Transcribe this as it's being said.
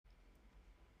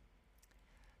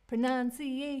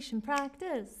Pronunciation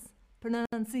practice.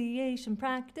 Pronunciation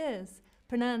practice.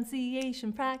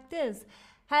 Pronunciation practice.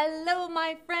 Hello,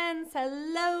 my friends.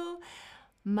 Hello.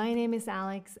 My name is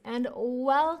Alex, and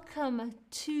welcome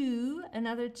to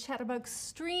another Chatterbox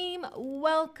stream.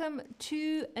 Welcome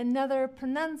to another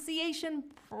pronunciation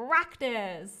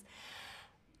practice.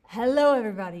 Hello,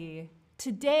 everybody.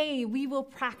 Today we will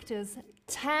practice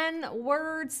 10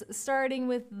 words starting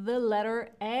with the letter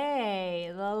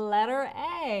A. The letter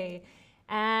A.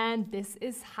 And this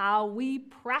is how we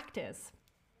practice.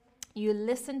 You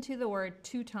listen to the word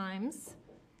 2 times.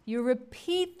 You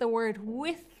repeat the word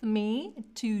with me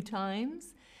 2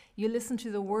 times. You listen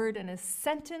to the word in a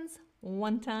sentence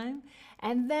 1 time.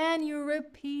 And then you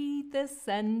repeat the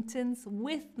sentence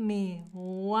with me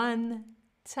 1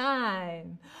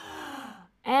 time.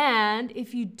 And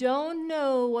if you don't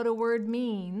know what a word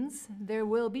means, there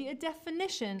will be a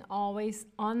definition always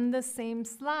on the same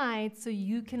slide so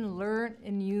you can learn a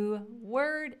new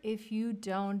word if you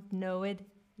don't know it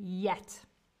yet.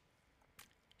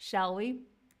 Shall we?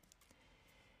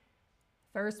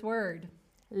 First word,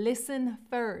 listen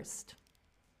first.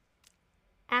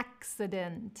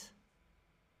 Accident.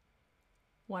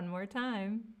 1 more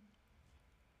time.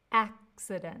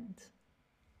 Accident.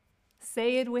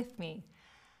 Say it with me.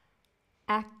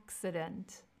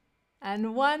 Accident.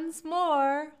 And once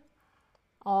more,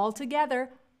 all together,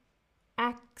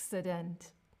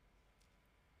 accident.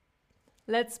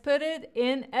 Let's put it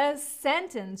in a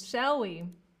sentence, shall we?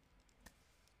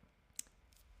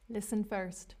 Listen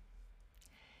first.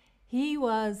 He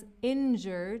was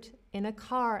injured in a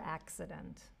car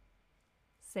accident.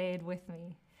 Say it with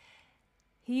me.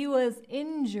 He was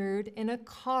injured in a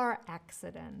car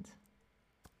accident.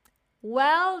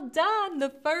 Well done. The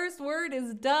first word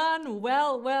is done.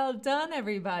 Well done,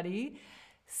 everybody.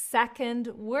 Second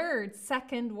word.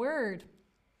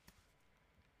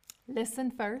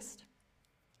 Listen first.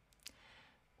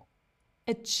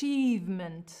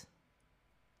 Achievement.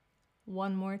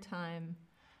 1 more time.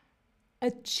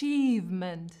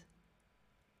 Achievement.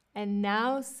 And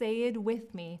now say it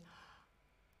with me.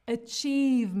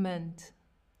 Achievement.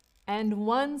 And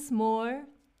once more.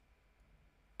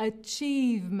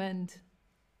 Achievement.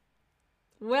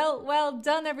 Well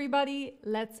done, everybody.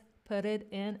 Let's put it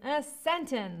in a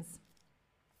sentence.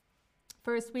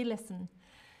 First, we listen.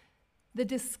 The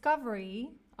discovery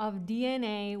of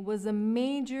DNA was a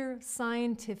major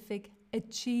scientific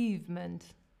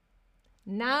achievement.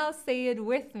 Now say it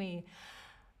with me.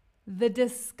 The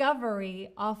discovery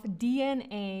of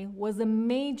DNA was a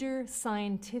major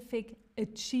scientific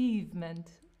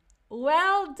achievement.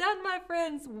 Well done, my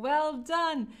friends. Well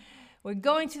done. We're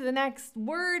going to the next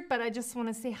word, but I just want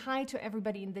to say hi to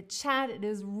everybody in the chat. It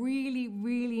is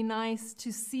really nice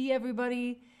to see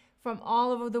everybody from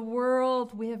all over the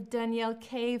world. We have Danielle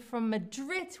K from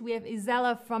Madrid. We have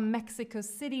Isela from Mexico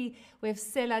City. We have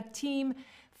Selatim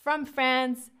from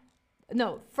France.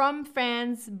 No, from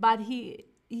France, but he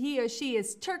or she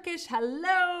is Turkish.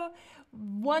 Hello.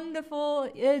 Wonderful.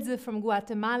 Ilse from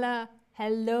Guatemala.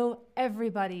 Hello,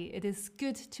 everybody. It is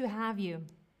good to have you.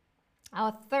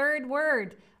 Our third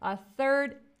word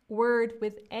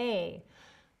with A.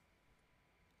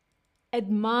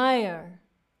 Admire.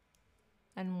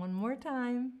 And 1 more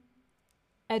time.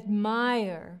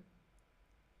 Admire.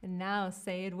 And now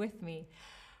say it with me.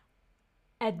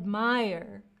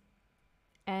 Admire.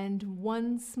 And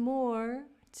once more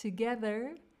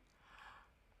together.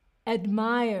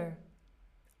 Admire.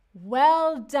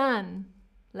 Well done.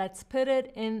 Let's put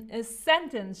it in a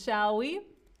sentence, shall we?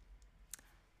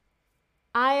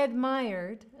 I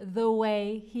admired the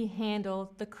way he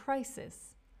handled the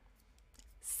crisis.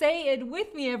 Say it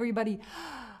with me, everybody.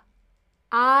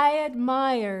 I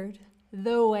admired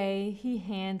the way he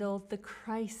handled the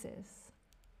crisis.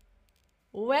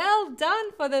 Well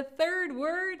done for the third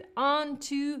word. On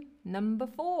to number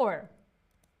 4.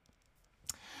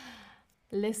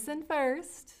 Listen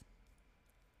first.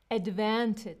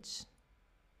 Advantage.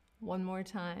 1 more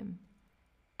time.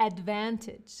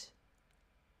 Advantage.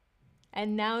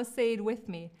 And now say it with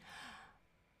me.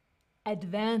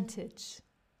 Advantage.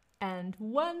 And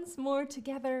once more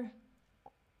together.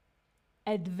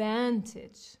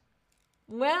 Advantage.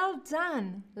 Well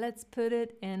done. Let's put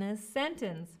it in a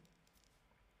sentence.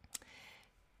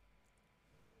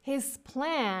 His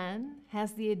plan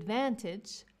has the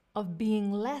advantage of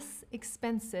being less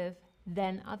expensive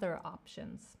than other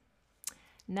options.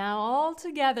 Now all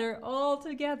together,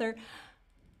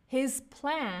 his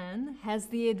plan has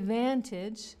the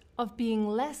advantage of being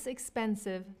less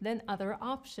expensive than other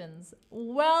options.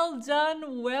 Well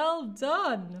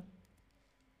done.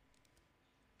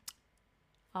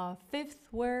 Our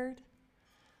 5th word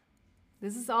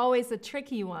This is always a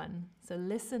tricky one, so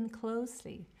listen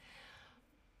closely.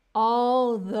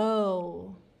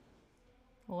 Although.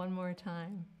 One more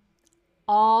time.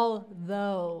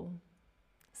 Although.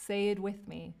 Say it with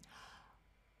me.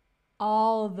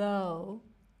 Although.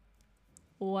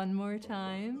 One more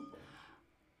time.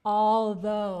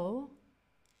 Although.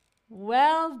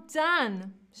 Well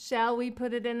done. Shall we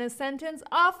put it in a sentence?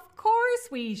 Of course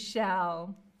we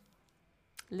shall.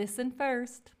 Listen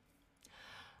first.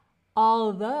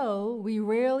 Although we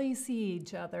rarely see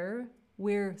each other,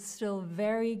 we're still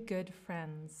very good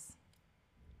friends.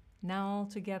 Now all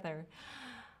together.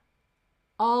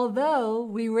 Although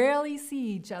we rarely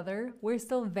see each other, we're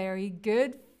still very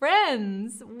good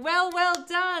friends. Well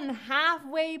done.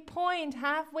 Halfway point,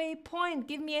 halfway point.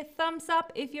 Give me a thumbs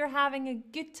up if you're having a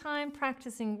good time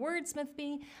practicing wordsmith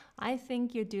me. I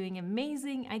think you're doing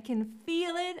amazing. I can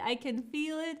feel it. I can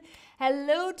feel it.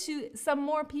 Hello to some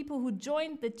more people who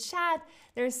joined the chat.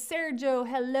 There's Sergio.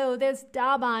 Hello. There's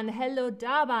Daban. Hello,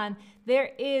 Daban.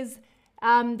 There is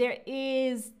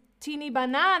Teeny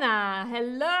Banana.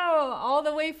 Hello. All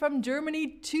the way from Germany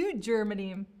to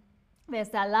Germany. There's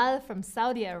Dalal from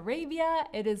Saudi Arabia.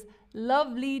 It is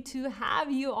lovely to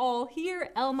have you all here.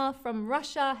 Elma from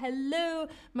Russia. Hello.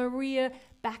 Maria,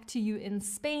 back to you in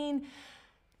Spain.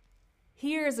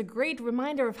 Here's a great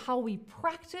reminder of how we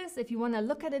practice if you want to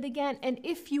look at it again. And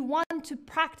if you want to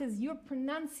practice your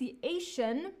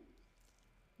pronunciation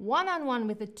one-on-one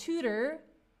with a tutor,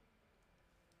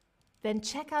 then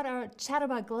check out our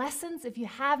Chatterbug lessons if you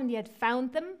haven't yet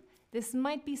found them. This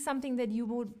might be something that you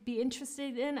would be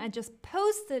interested in. I just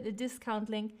posted a discount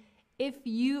link. If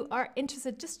you are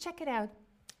interested, just check it out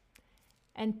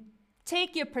and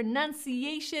take your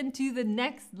pronunciation to the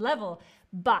next level.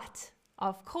 But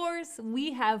of course,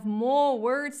 we have more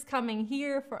words coming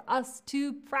here for us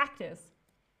to practice.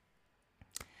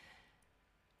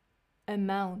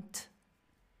 Amount.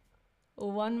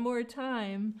 One more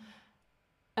time.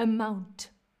 Amount.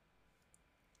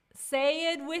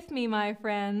 Say it with me, my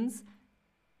friends.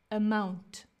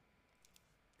 Amount.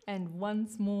 And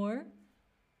once more.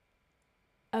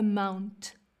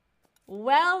 Amount.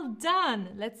 Well done.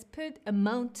 Let's put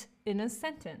amount in a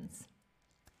sentence.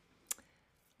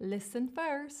 Listen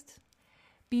first.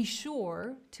 Be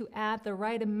sure to add the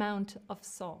right amount of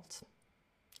salt.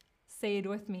 Say it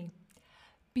with me.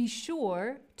 Be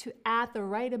sure to add the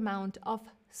right amount of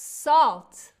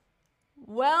salt.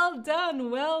 Well done,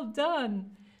 well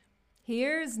done.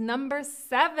 Here's number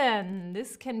 7.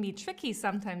 This can be tricky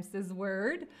sometimes, this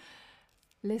word.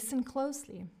 Listen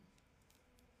closely.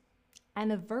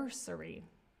 Anniversary.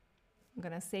 I'm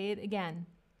going to say it again.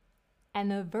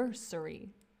 Anniversary.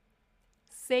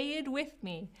 Say it with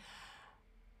me.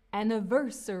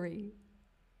 Anniversary.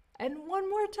 And one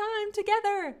more time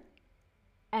together.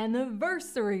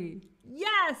 Anniversary.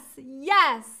 Yes,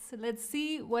 yes. Let's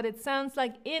see what it sounds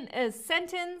like in a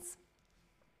sentence.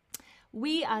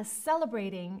 We are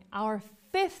celebrating our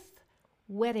 5th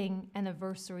wedding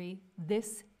anniversary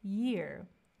this year.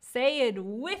 Say it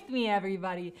with me,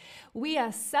 everybody. We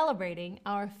are celebrating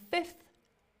our 5th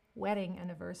wedding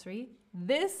anniversary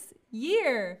this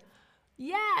year.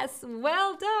 Yes,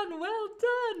 well done, well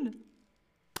done.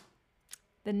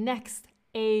 The next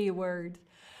A word.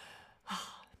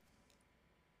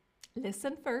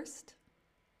 Listen first.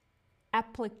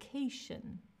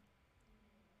 Application.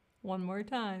 One more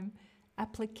time.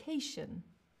 Application.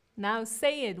 Now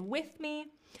say it with me.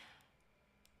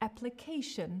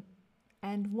 Application.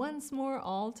 And once more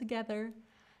all together.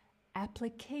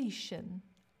 Application.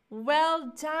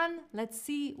 Well done. Let's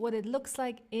see what it looks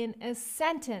like in a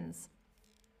sentence.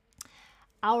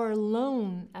 Our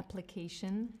loan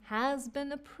application has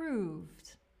been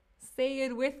approved. Say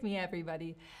it with me,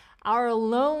 everybody. Our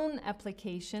loan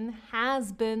application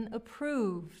has been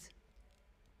approved.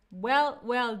 Well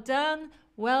done.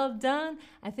 Well done.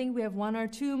 I think we have 1 or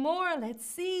 2 more. Let's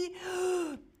see.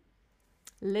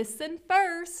 Listen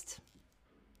first.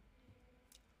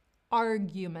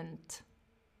 Argument.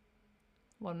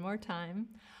 One more time.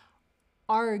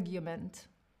 Argument.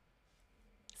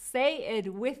 Say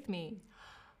it with me.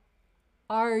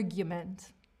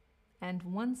 Argument. And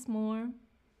once more.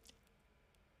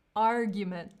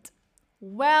 Argument.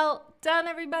 Well done,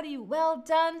 everybody. Well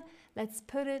done. Let's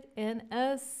put it in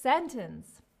a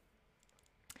sentence.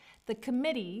 The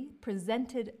committee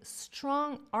presented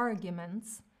strong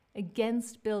arguments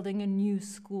against building a new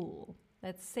school.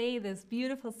 Let's say this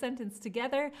beautiful sentence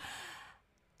together.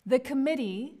 The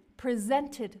committee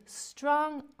presented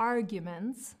strong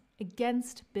arguments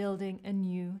against building a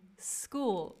new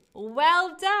school.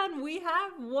 Well done. We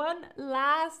have one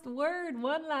last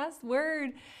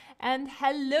word. And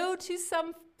hello to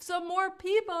some more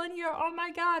people in here. Oh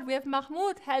my God. We have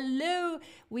Mahmoud. Hello.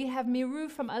 We have Miru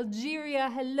from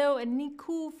Algeria. Hello. And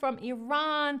Niku from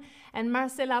Iran. And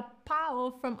Marcela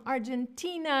Pao from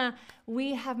Argentina.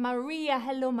 We have Maria.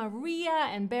 Hello, Maria.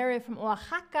 And Barry from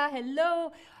Oaxaca.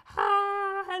 Hello.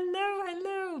 Ah,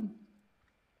 hello.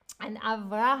 And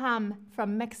Abraham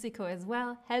from Mexico as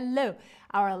well. Hello.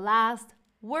 Our last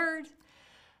word.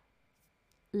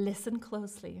 Listen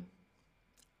closely.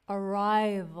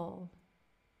 Arrival.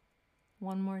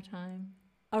 One more time.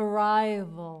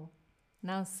 Arrival.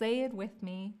 Now say it with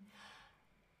me.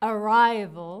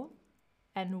 Arrival.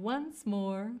 And once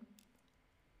more.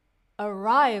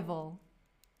 Arrival.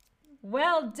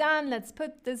 Well done. Let's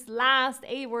put this last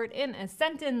A word in a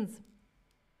sentence.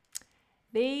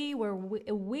 They were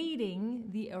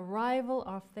awaiting the arrival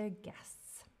of their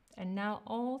guests. And now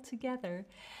all together,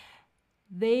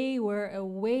 they were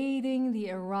awaiting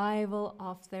the arrival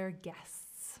of their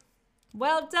guests.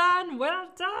 Well done, well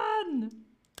done.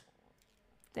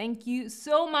 Thank you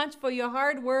so much for your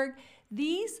hard work.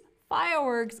 These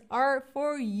fireworks are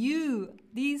for you.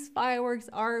 These fireworks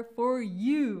are for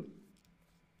you.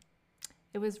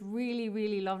 It was really,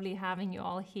 really lovely having you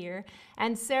all here.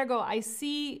 And Sergo, I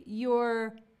see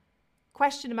your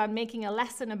question about making a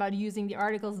lesson about using the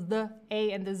articles the,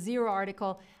 a, and the zero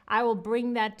article. I will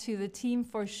bring that to the team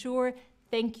for sure.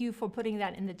 Thank you for putting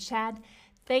that in the chat.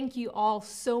 Thank you all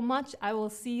so much. I will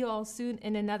see you all soon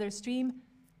in another stream.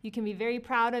 You can be very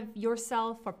proud of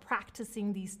yourself for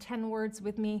practicing these 10 words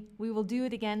with me. We will do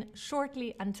it again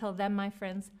shortly. Until then, my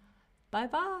friends,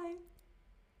 bye-bye.